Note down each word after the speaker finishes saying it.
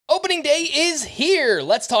Opening day is here.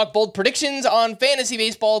 Let's talk bold predictions on fantasy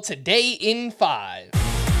baseball today in 5.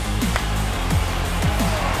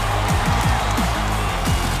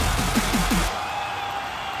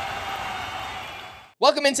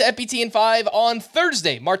 Welcome into FBT in 5 on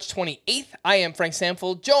Thursday, March 28th. I am Frank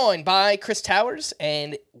Samfeld, joined by Chris Towers,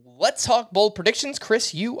 and let's talk bold predictions.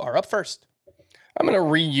 Chris, you are up first. I'm going to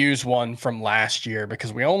reuse one from last year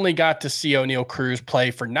because we only got to see Oneil Cruz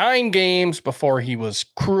play for 9 games before he was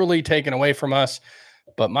cruelly taken away from us.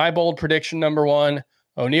 But my bold prediction number 1,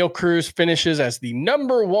 Oneil Cruz finishes as the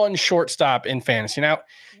number 1 shortstop in fantasy. Now,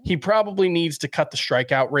 he probably needs to cut the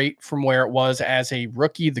strikeout rate from where it was as a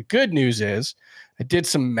rookie. The good news is I did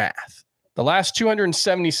some math. The last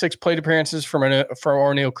 276 plate appearances for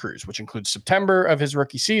Oneil Cruz, which includes September of his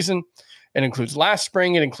rookie season. It includes last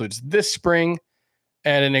spring. It includes this spring.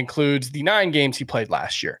 And it includes the 9 games he played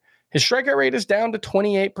last year. His strikeout rate is down to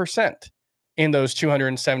 28% in those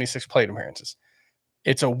 276 plate appearances.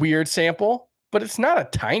 It's a weird sample, but it's not a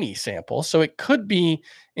tiny sample. So it could be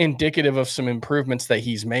indicative of some improvements that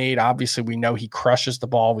he's made. Obviously, we know he crushes the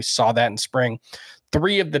ball. We saw that in spring.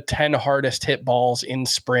 3 of the 10 hardest hit balls in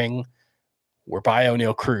spring were by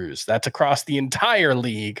Oneil Cruz. That's across the entire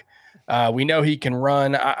league. We know he can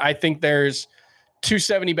run. I think there's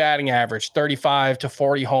 270 batting average, 35 to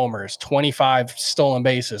 40 homers, 25 stolen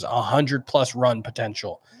bases, 100+ run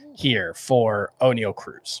potential here for Oneil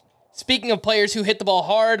Cruz. Speaking of players who hit the ball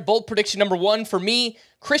hard, bold prediction number 1 for me,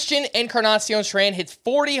 Christian Encarnacion-Strand hits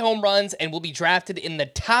 40 home runs and will be drafted in the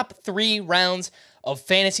top 3 rounds of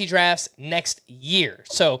fantasy drafts next year.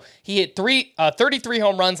 So he hit 33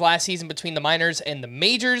 home runs last season between the minors and the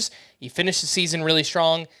majors. He finished the season really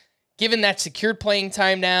strong. Given that secured playing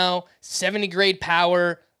time now, 70 grade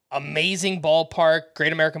power, amazing ballpark,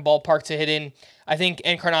 Great American Ballpark to hit in, I think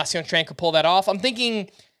Encarnacion-Strand could pull that off. I'm thinking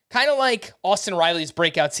kind of like Austin Riley's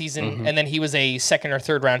breakout season, and then he was a 2nd or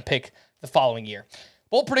 3rd round pick the following year.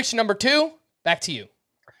 Bold prediction number 2, back to you.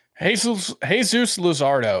 Jesus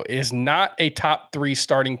Luzardo is not a top 3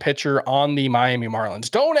 starting pitcher on the Miami Marlins.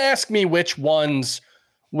 Don't ask me which ones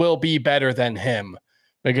will be better than him,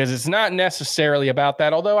 because it's not necessarily about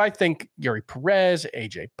that. Although I think Yuri Perez,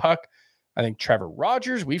 AJ Puck, I think Trevor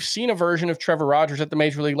Rogers, we've seen a version of Trevor Rogers at the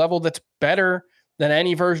major league level that's better than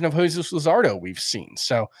any version of Jesus Luzardo we've seen.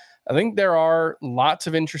 So I think there are lots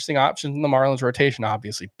of interesting options in the Marlins rotation,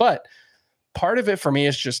 obviously. But part of it for me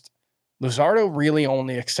is just Luzardo really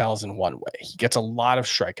only excels in one way. He gets a lot of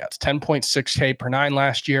strikeouts, 10.6 K per 9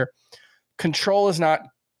 last year. Control is not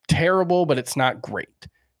terrible, but it's not great.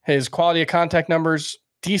 His quality of contact numbers,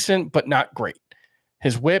 decent, but not great.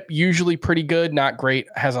 His whip, usually pretty good, not great.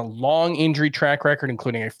 Has a long injury track record,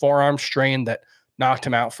 including a forearm strain that knocked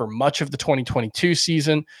him out for much of the 2022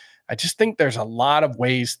 season. I just think there's a lot of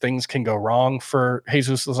ways things can go wrong for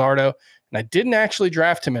Jesus Luzardo, and I didn't actually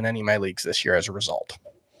draft him in any of my leagues this year as a result.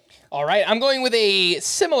 All right, I'm going with a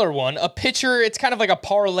similar one, a pitcher. It's kind of like a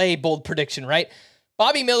parlay bold prediction, right?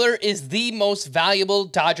 Bobby Miller is the most valuable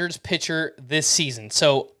Dodgers pitcher this season.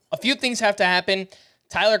 So a few things have to happen.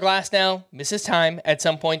 Tyler Glasnow misses time at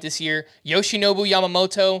some point this year. Yoshinobu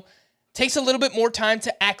Yamamoto takes a little bit more time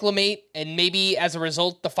to acclimate, and maybe as a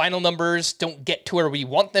result, the final numbers don't get to where we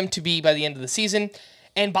want them to be by the end of the season.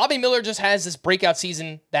 And Bobby Miller just has this breakout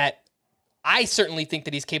season that I certainly think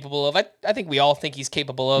that he's capable of. I think we all think he's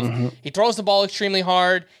capable of. He throws the ball extremely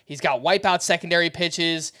hard. He's got wipeout secondary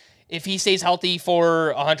pitches. If he stays healthy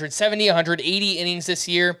for 170, 180 innings this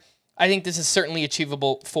year, I think this is certainly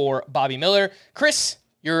achievable for Bobby Miller. Chris,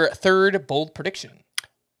 your 3rd bold prediction.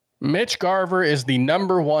 Mitch Garver is the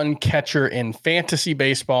number 1 catcher in fantasy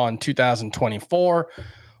baseball in 2024.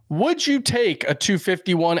 Would you take a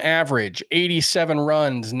 251 average, 87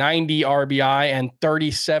 runs, 90 RBI, and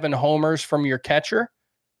 37 homers from your catcher?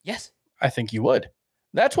 Yes. I think you would.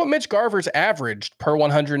 That's what Mitch Garver's averaged per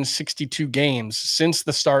 162 games since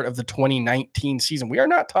the start of the 2019 season. We are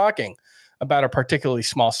not talking about a particularly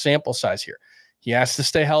small sample size here. He has to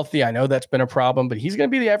stay healthy. I know that's been a problem, but he's going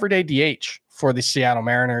to be the everyday DH for the Seattle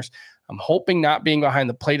Mariners. I'm hoping not being behind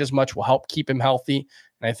the plate as much will help keep him healthy.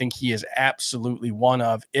 And I think he is absolutely one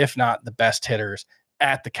of, if not the best hitters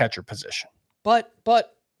at the catcher position. But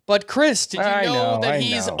Chris, did you know that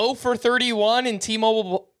he's 0 for 31 in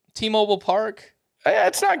T-Mobile Park?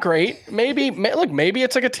 It's not great. Maybe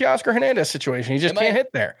it's like a Teoscar Hernandez situation. He just can't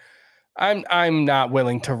hit there. I'm not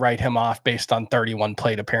willing to write him off based on 31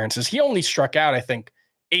 plate appearances. He only struck out, I think,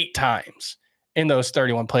 8 times in those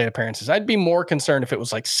 31 plate appearances. I'd be more concerned if it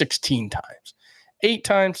was like 16 times. 8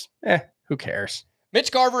 times, who cares?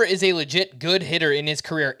 Mitch Garver is a legit good hitter in his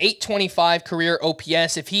career. 825 career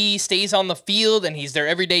OPS. If he stays on the field and he's their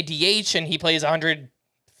everyday DH and he plays 100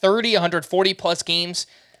 130, 140 plus games,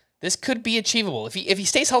 this could be achievable. If he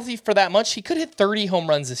stays healthy for that much, he could hit 30 home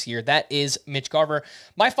runs this year. That is Mitch Garver.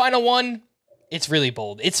 My final one, it's really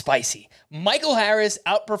bold. It's spicy. Michael Harris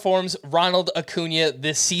outperforms Ronald Acuna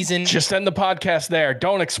this season. Just end the podcast there.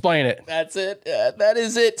 Don't explain it. That's it. That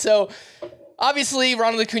is it. So obviously,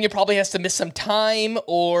 Ronald Acuna probably has to miss some time,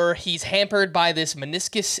 or he's hampered by this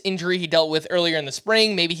meniscus injury he dealt with earlier in the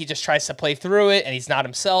spring. Maybe he just tries to play through it and he's not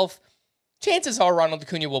himself. Chances are Ronald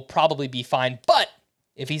Acuna will probably be fine. But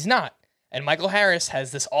if he's not, and Michael Harris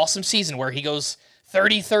has this awesome season where he goes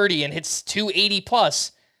 30-30 and hits 280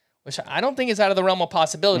 plus, which I don't think is out of the realm of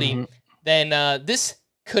possibility, then this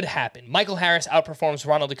could happen. Michael Harris outperforms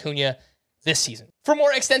Ronald Acuna this season. For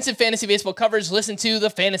more extensive fantasy baseball coverage, listen to the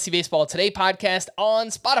Fantasy Baseball Today podcast on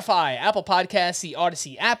Spotify, Apple Podcasts, the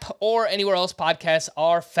Audacy app, or anywhere else podcasts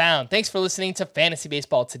are found. Thanks for listening to Fantasy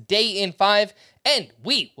Baseball Today in 5, and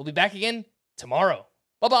we will be back again tomorrow.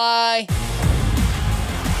 Bye-bye.